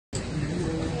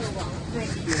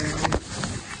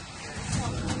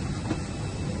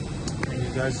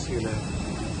guys see you there.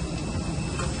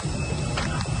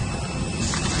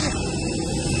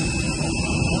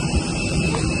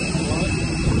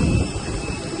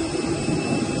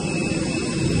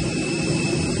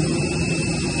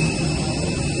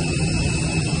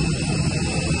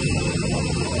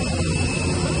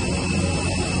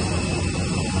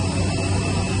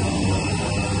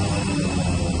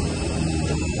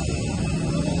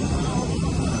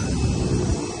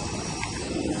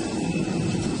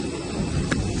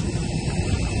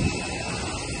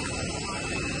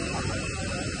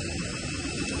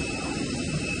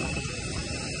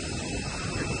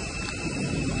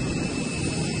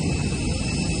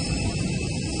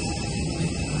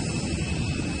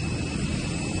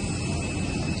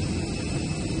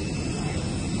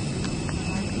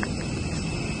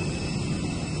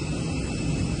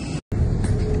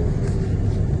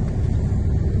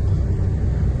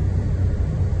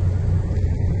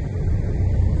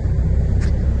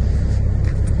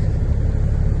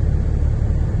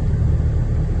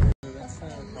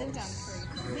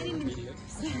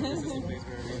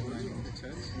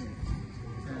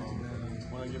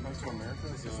 When I get back to America,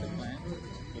 is this the plan?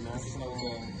 The national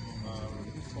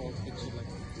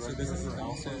so this is the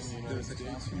downstairs. There's a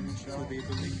classroom, so they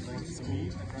will make like to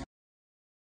meet.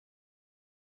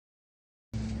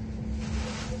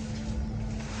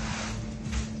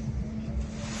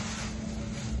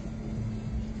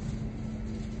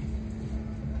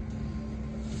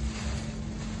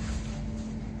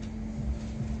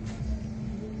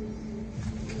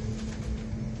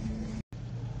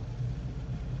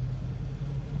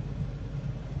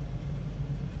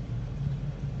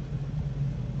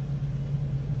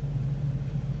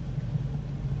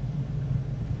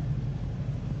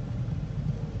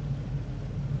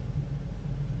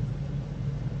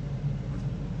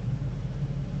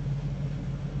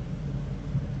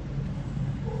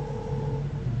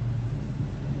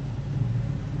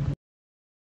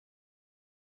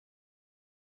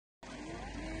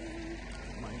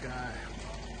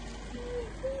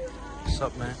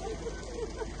 What's up, man?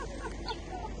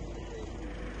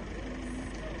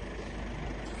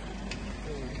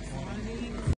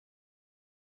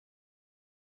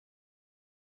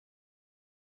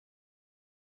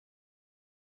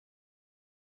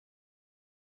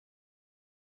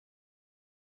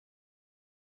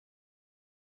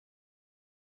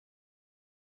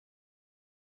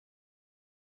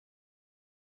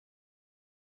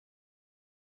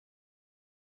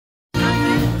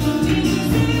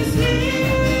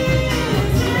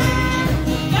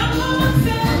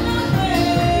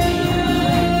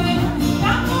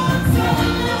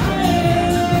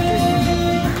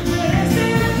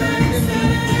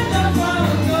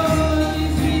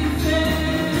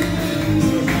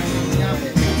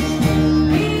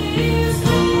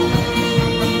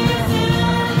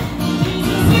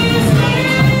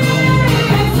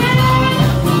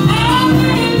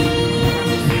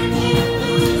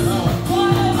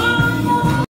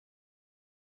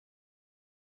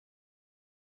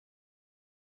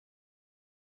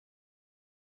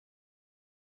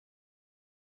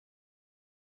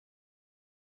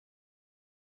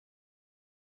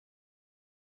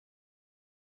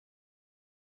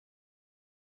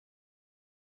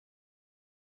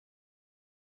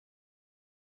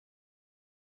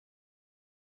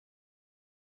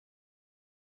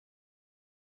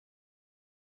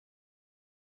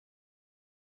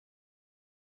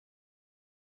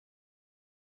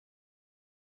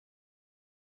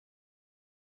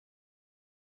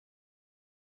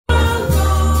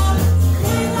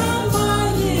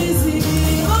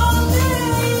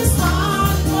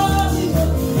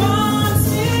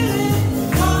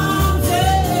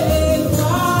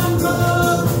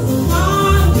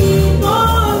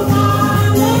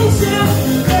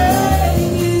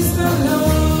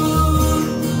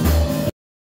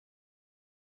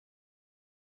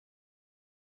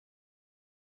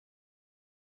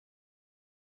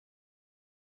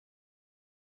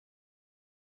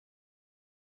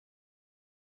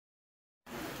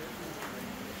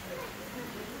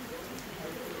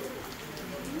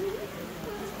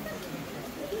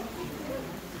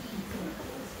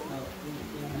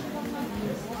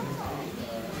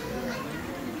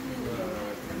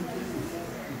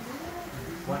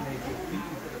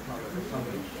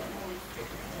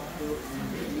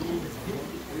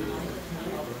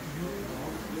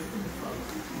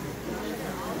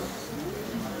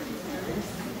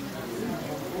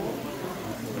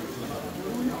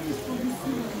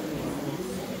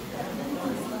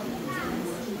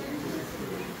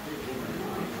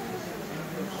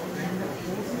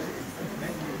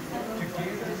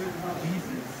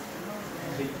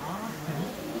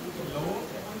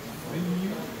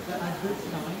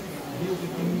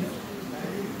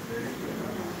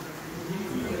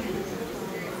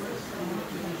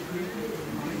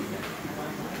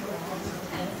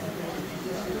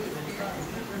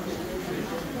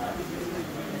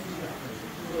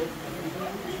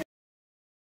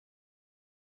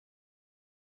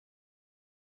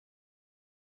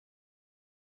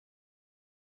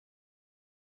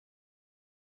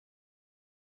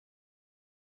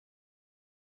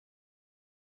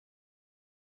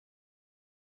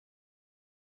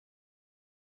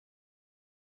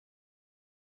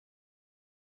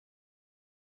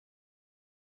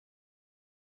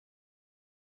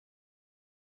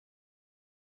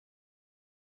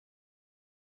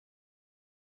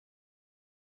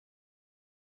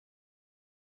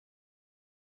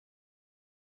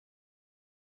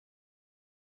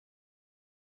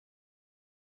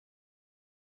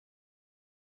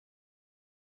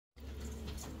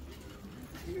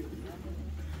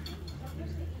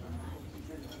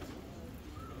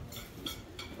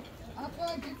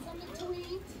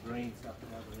 No,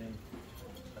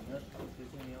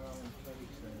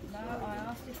 I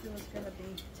asked if there was going to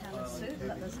be tanner soup,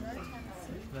 but there's no tanner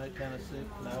soup. No tanner soup,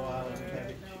 no island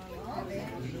cabbage.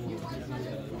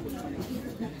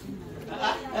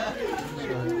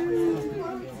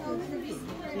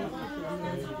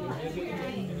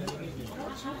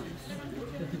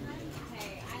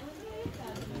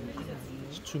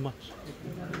 It's too much.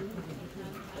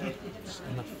 It's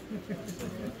enough.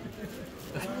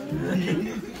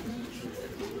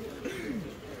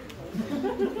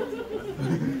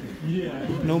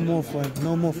 No more for him.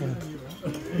 No more for him.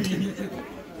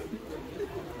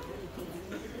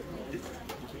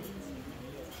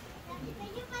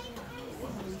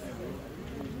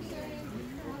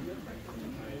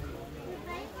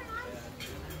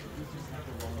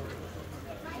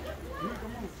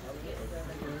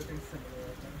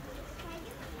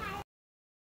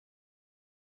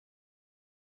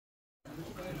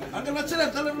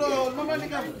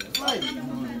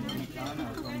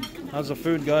 How's the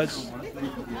food, guys?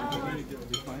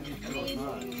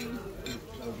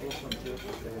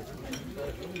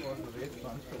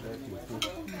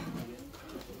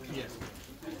 Yes.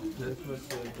 That was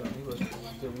Johnny was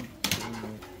telling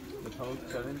that how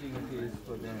challenging it is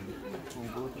for them to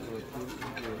go to a school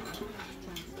in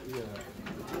yeah.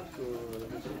 So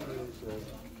this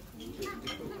is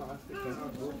people fast they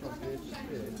cannot go from place to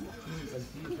place and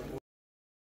see the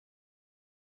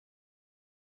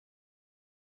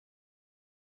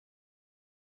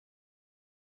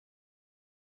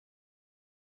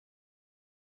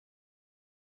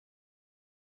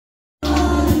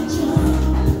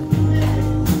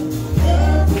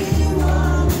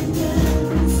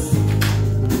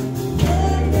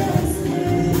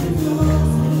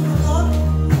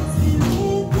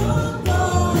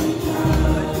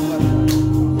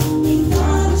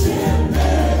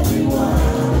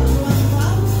everyone.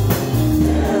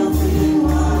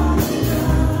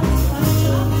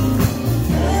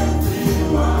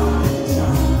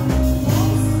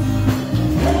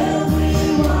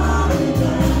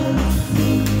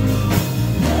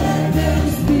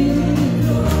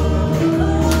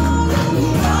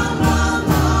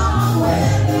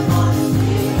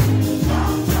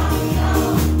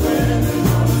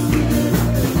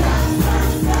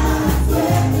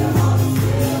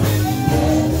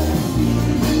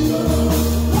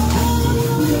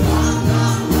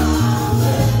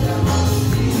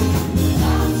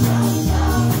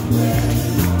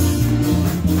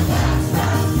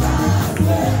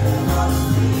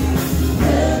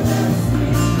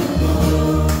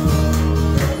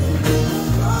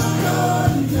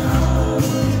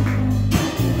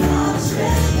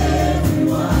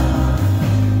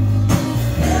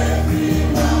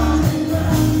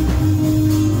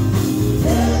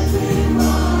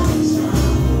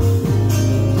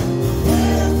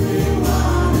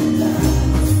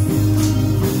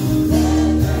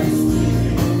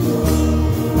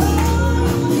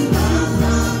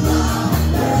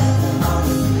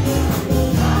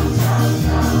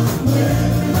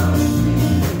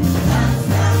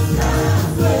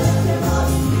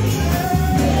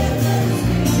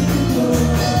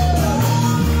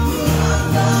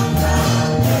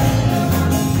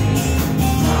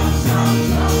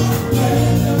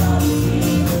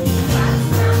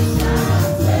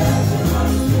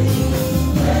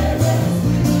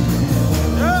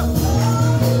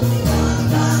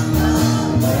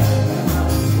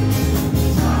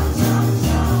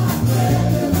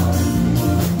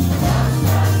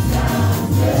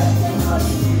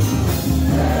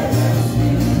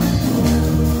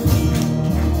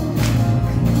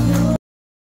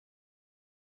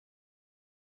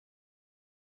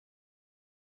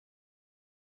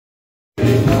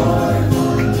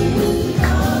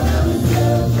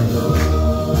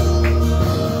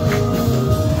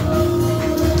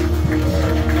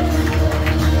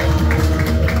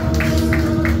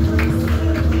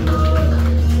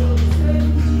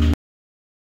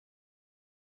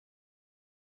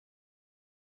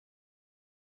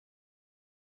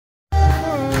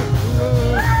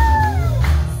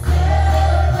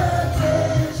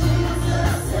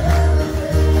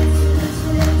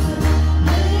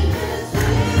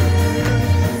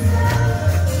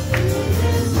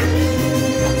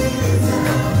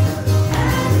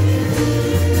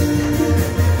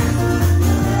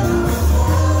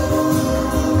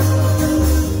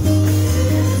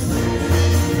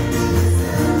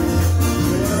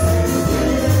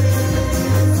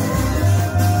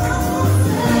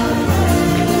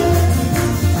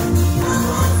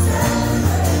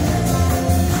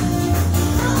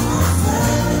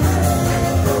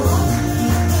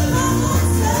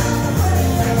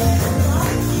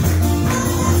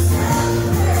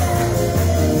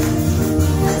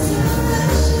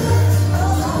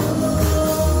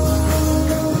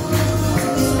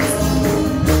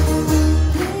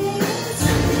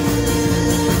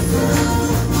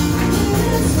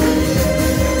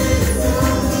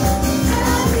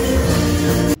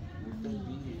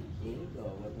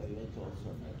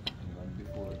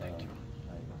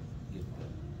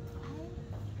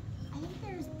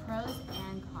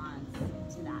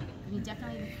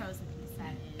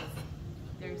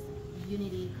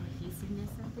 unity,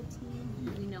 cohesiveness of the team.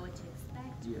 Yeah. We know what to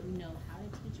expect. Yeah. We know how to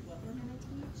teach, what we're going to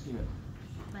teach. Yeah.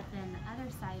 But then the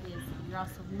other side is you're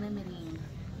also limiting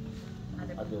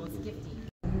other people's gifting.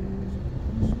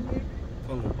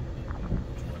 Follow.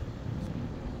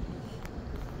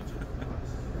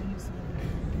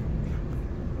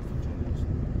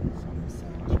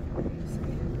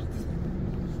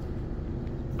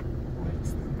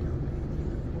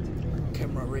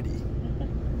 Camera ready.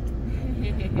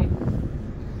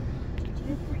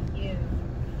 Good for you.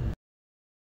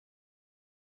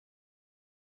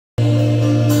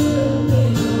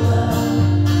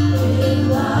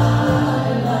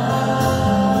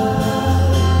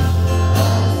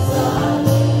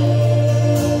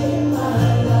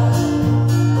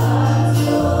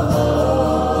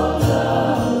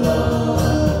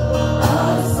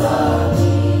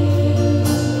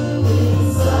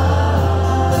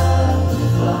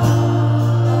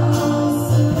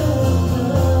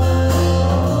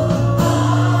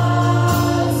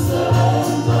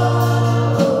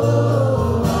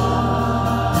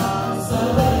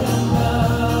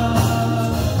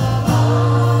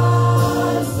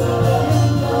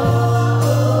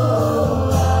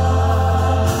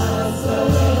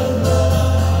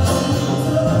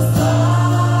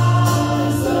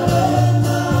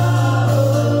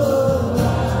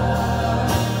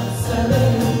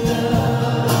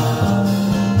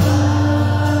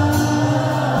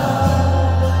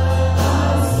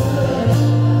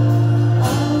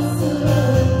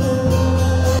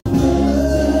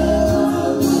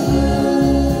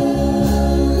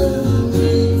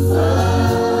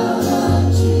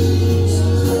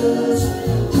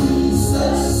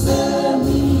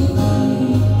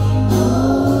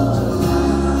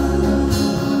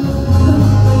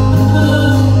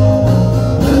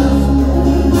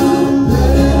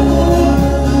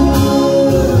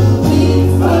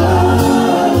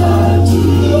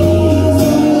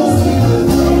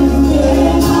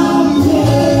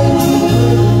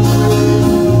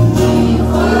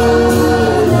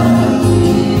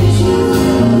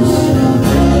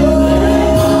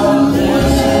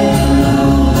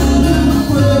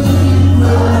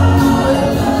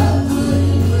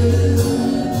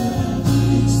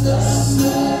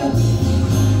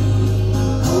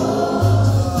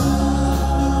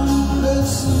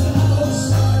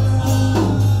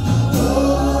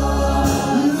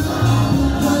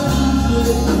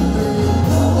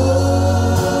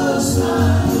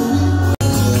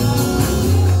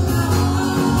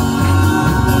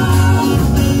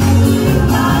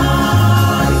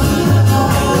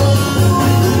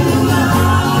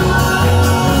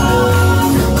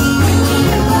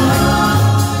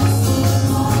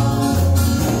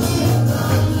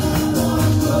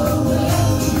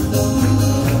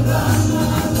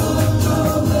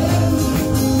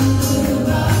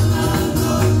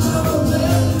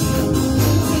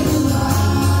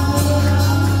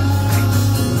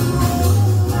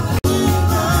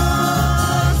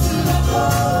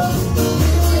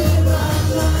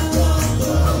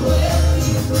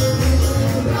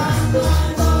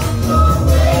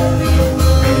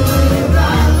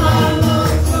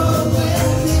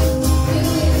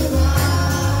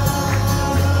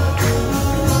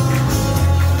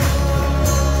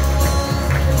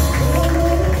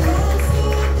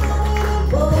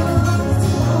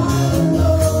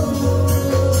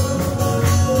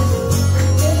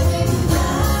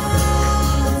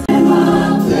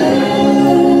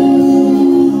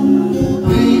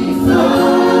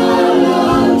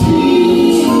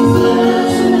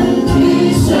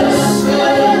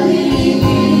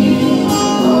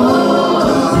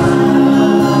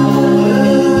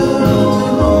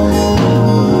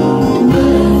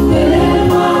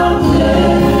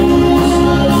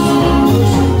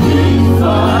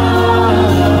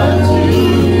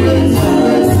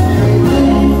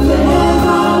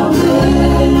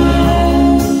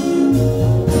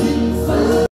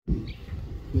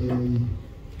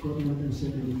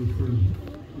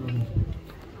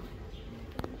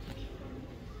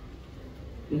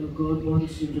 God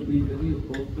wants you to be very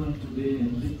open today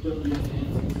and lift up your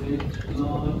hands and say,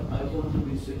 Lord, I want to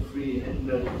be set free. And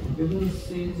we're going to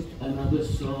sing another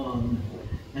song.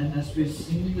 And as we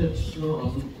sing that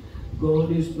song,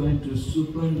 God is going to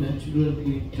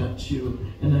supernaturally touch you.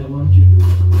 And I want you to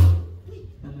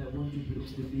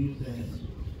believe that.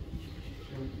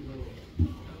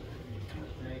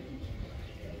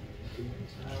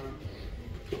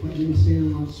 We're going to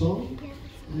sing one song,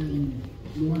 and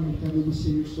you want to tell me to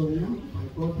sing your song now? My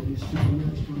God, that is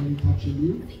supernaturally touching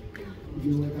you. If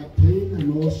you were got pain, and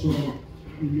also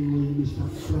you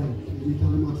start crying. Every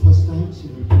time at first time, so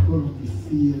people will be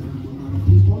fear among other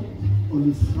people.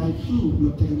 only fight through,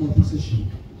 not take more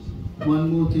position. One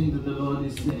more thing that the Lord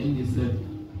is saying is that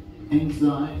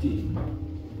anxiety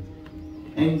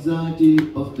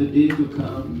of the day to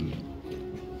come,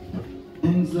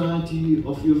 anxiety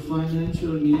of your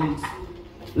financial needs.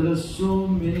 There are so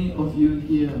many of you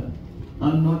here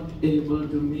are not able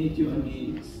to meet your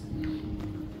needs.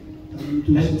 And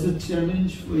it's a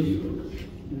challenge for you.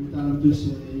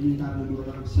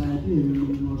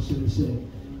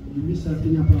 You may start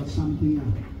thinking about something,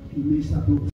 you may start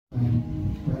looking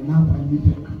right now I need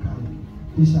to kakai.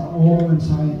 These are all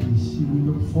anxieties. You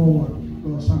will look forward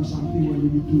or something where you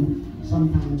need to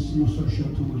sometimes you're so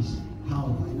sure to us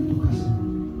how I need to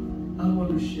custom. I want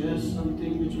to share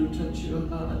something which will touch your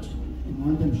heart. You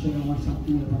want them to share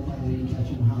something about I touch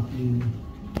your heart.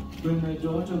 When my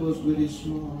daughter was very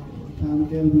small,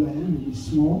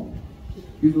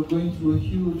 we were going through a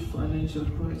huge financial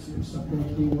crisis.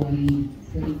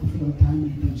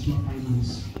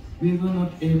 We were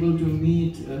not able to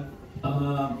meet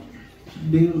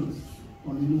bills.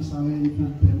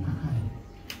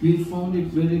 We found it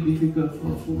very difficult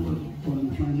for food.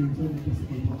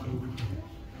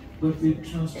 But we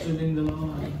trusted in the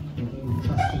Lord.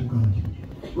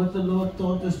 What the Lord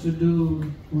taught us to do,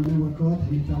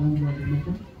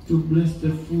 to bless the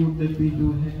food that we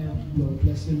do have.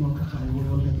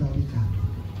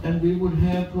 And we would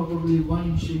have probably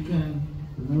one chicken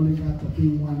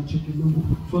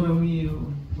for a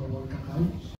meal.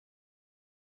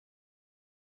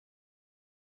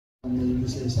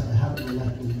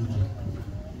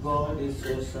 God is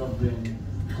so sovereign.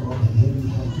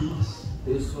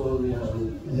 He's so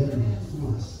real.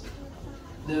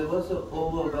 There was an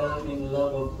overwhelming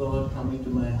love of God coming to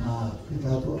my heart.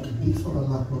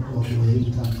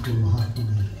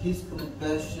 His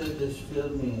compassion just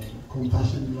filled me.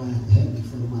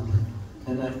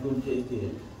 And I couldn't take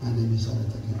it. And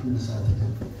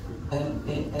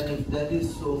if that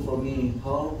is so for me,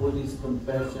 how would His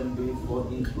compassion be for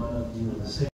each one of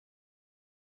you?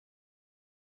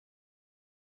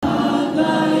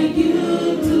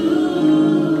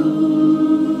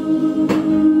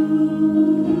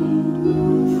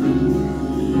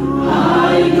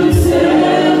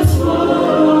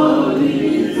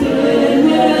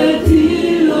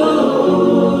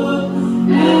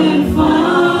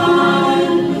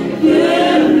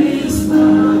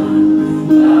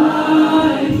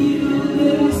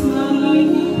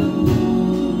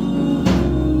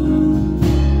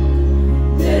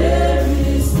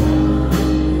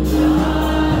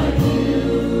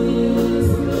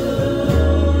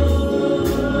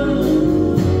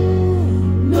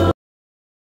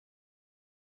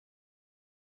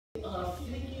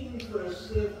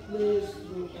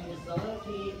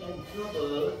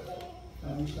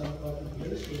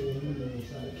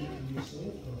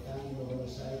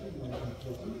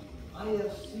 I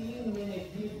have seen many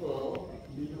people,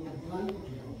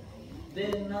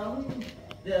 they numb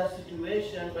their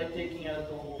situation by taking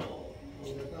alcohol.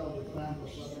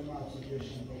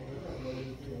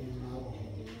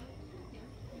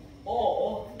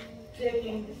 Or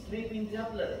taking sleeping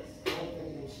tablets.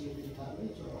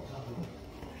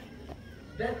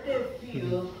 That they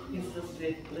feel is a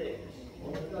safe place.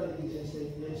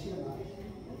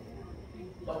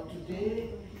 But today,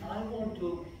 I want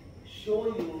to show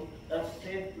you a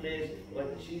safe place where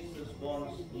Jesus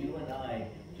wants you and I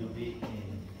to be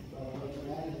in.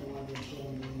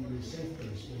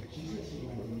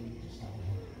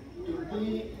 To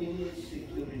be in His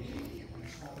security.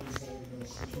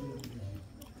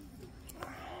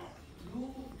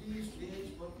 Through these days,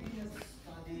 what we have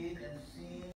studied and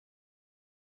seen.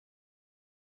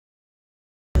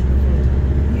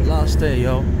 Last day,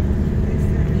 yo.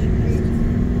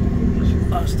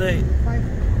 Last day.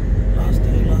 Last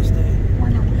day.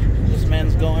 This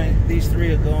man's going. These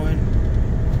three are going.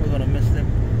 We're gonna miss them.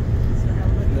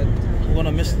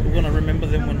 We're gonna remember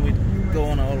them when we go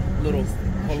on our little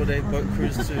holiday boat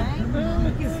cruise too.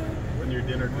 When your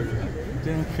dinner cruise.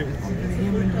 Dinner cruise.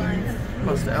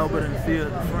 Plus the Albert and Thea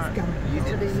at the front.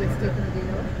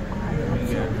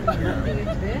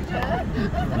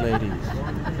 Ladies.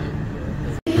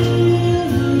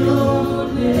 Oh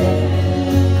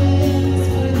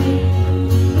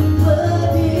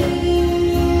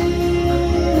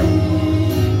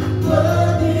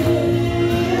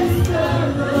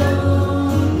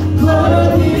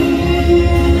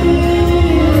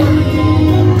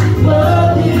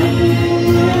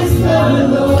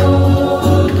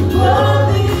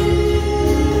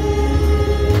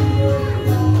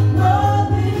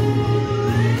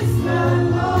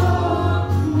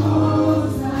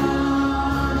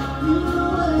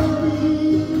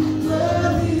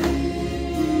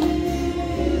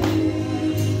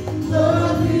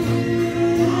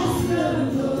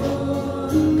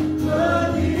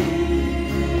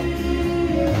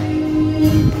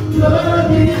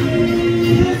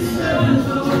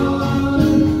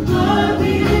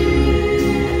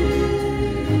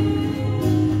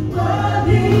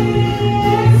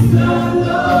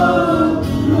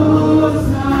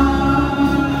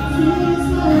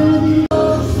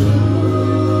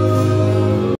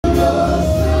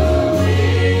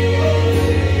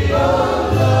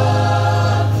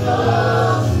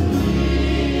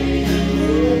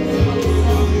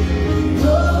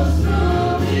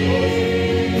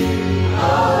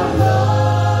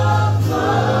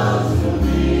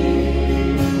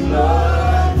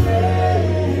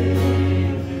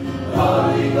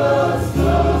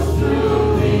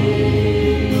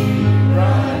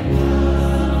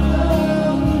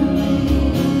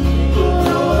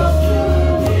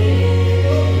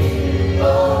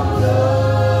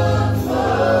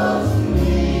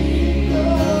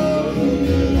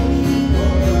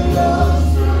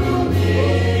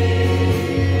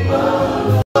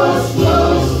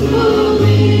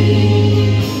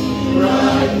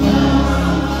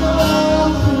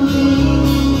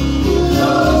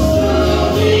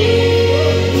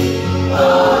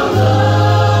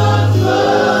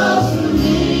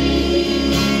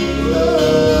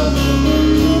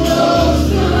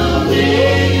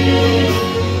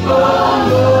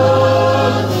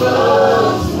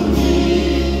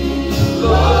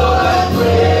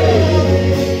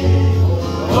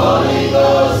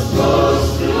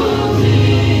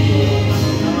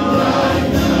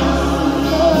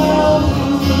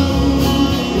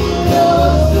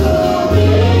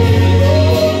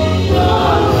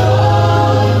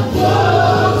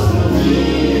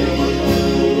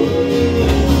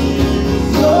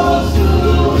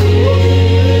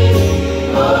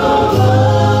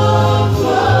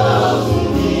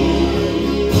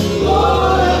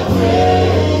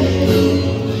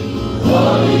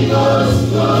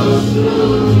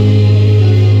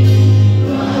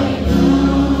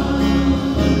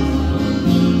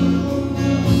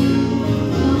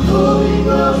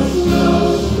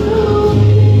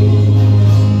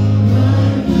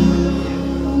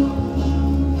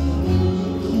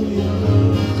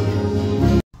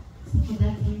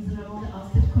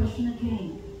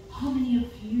how many of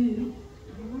you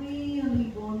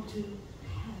really want to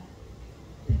have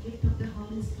the gift of the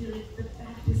Holy Spirit, the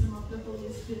baptism of the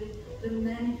Holy Spirit, the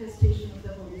manifestation of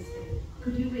the Holy Spirit?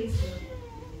 Could you raise your hand?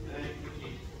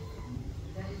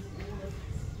 That is all of us.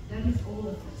 That is all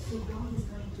of us. So God is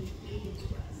going to give it to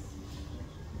us.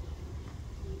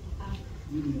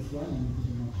 Even as well, and put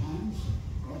in our hands,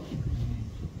 God.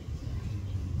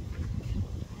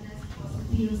 And as Pastor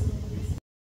Theo said, this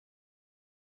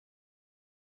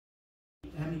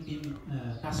Amitin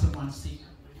kasuman si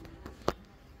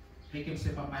Mekem se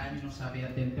papayan no sabi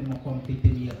atente mo complete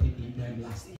ni atitin the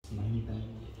last ni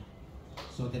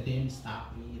so the day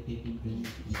stop ni atitin ni.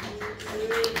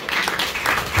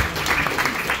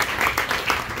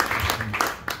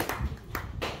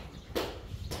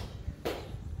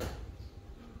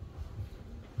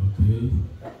 Okay.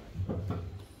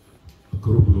 A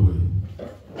group away.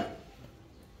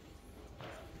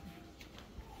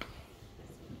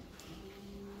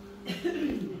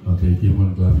 Okay,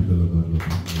 gimana klasi kalau baru.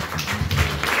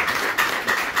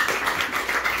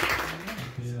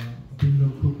 Bilo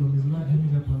program ini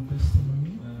dapat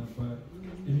testimoni, but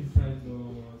ini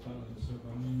kalau tak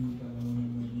sebab ini dalam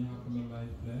ini aku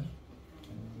live plan,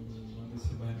 mana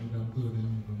sebab ini dalam tu dan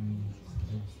ini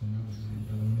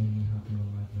dalam ini aku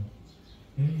live plan.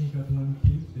 Ini katakan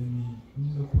tip, ini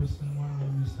the question one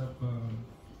when we start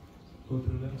go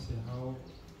through them, say how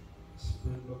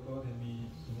Spirit of God and me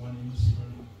one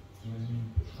instrument,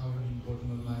 how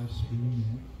important lives being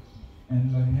here.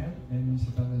 And I have, and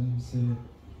Mr. Talan say,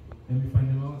 and we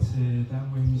find out, say, that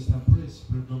way Mr. Praise,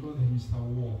 Spirit of God, and Mr.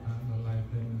 Walk, and the life,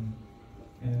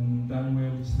 and that way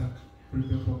we start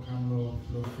prepare for Camlo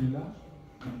Florilla,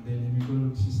 and then we go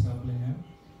to Sister Blenheim,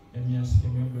 and we ask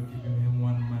him to give him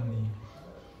one money,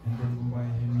 and then go buy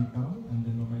him down, and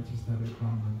then we might just start a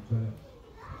convent. But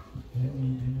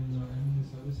any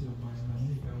service of my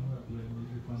money, come up here and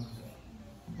we can.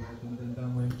 But then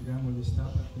that way we can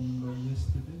start at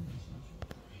yesterday.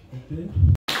 Okay.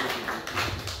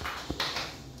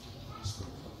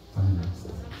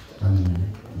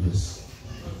 Yes.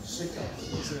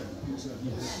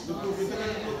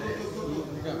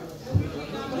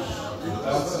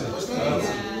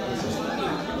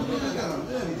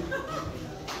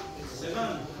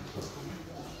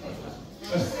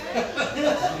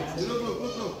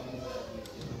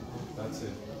 That's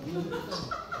it.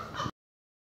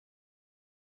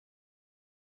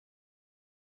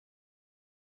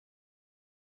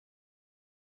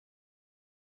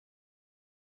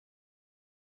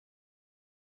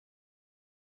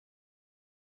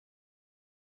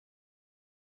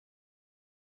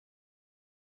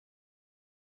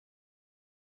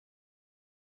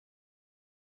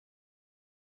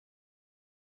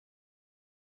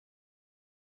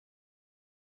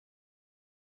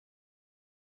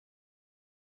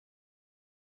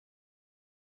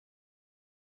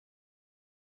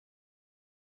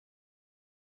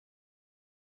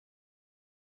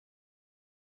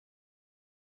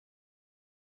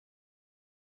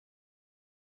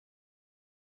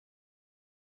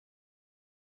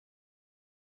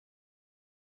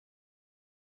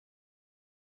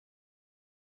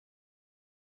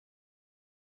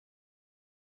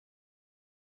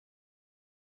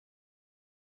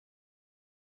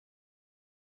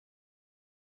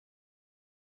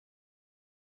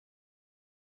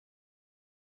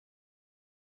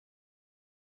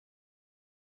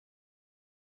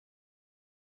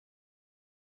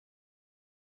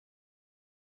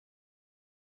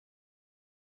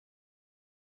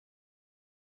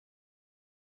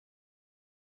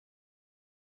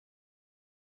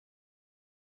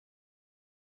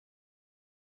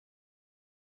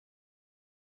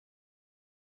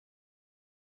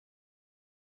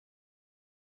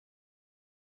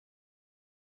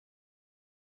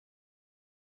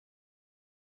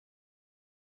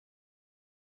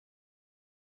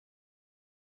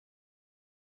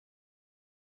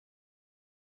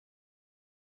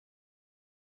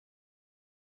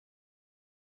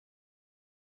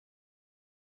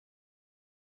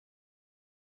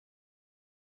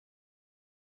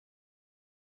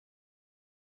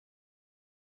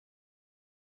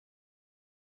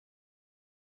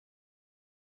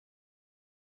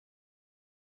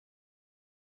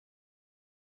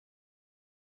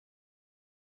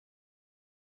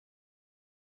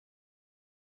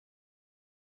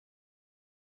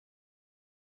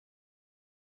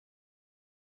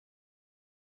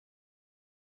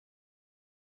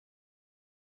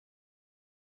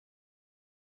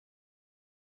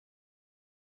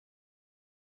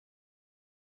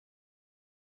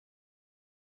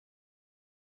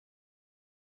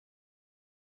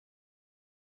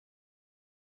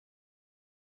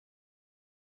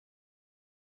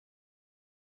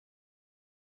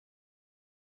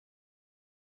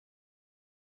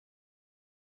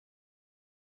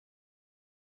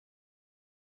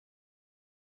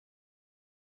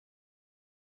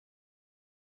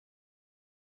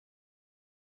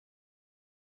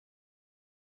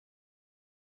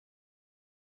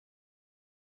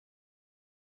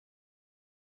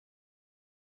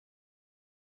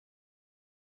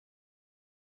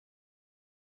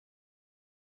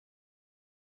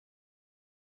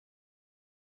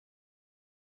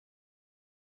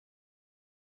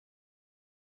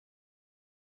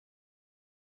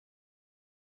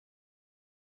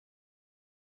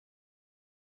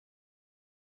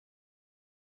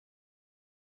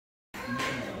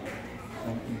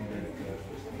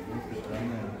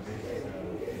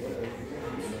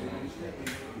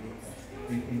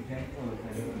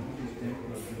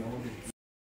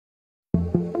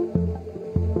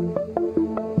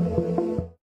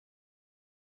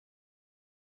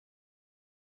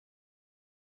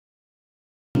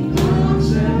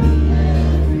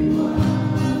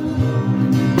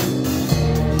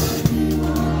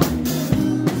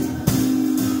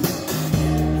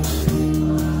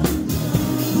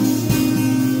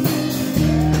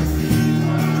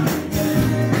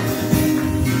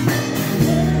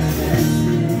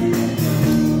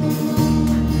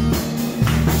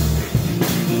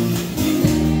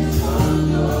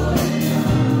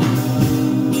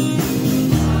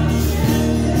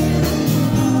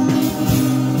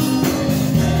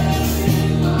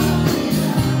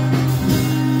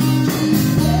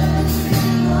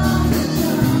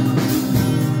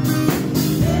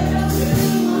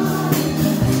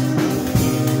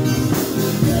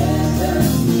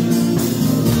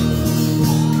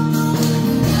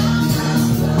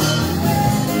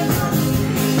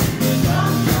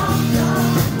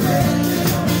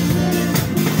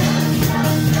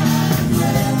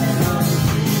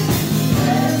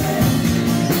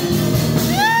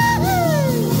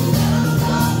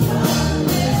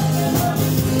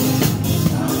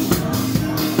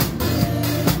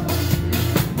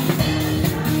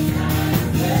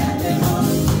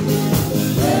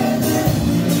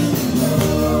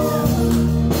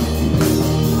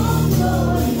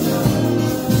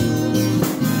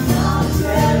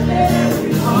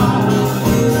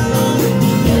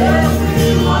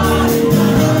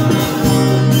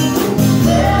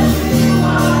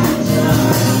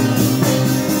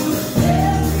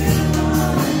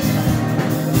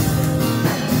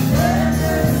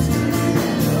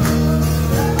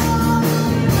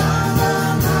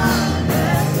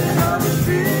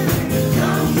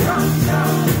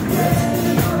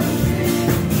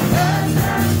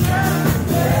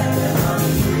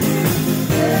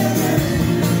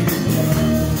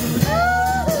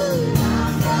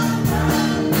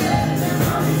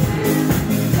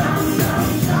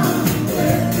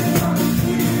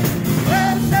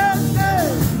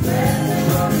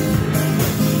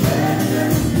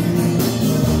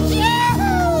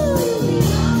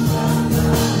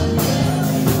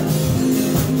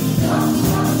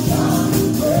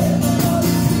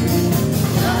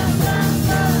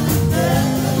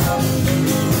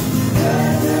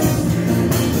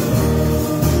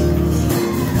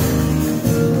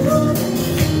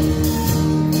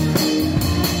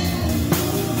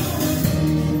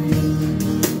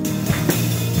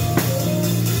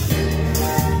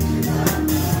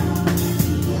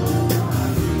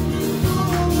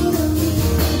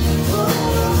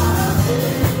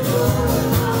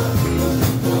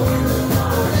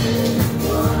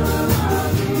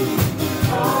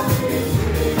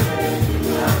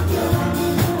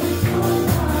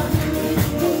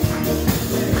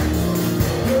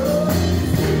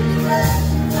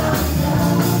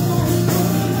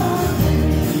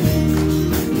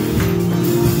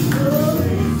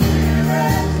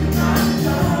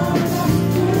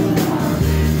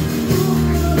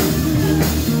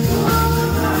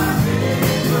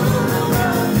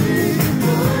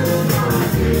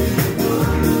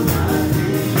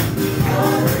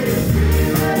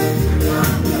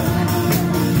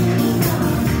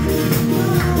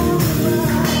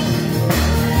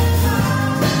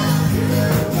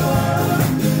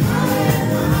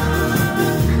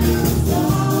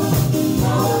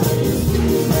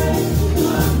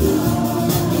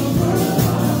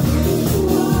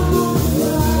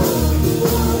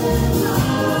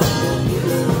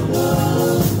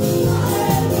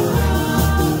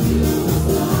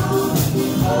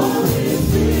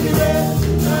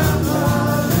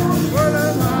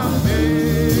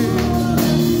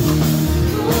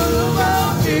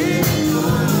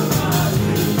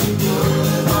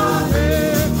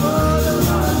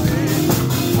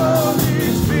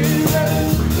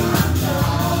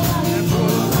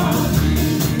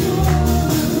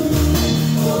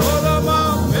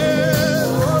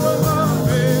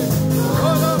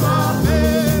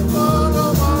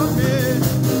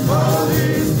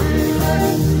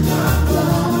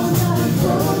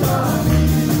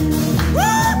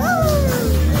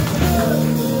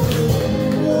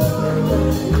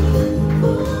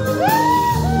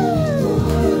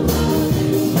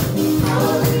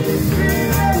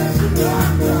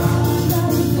 Uganda.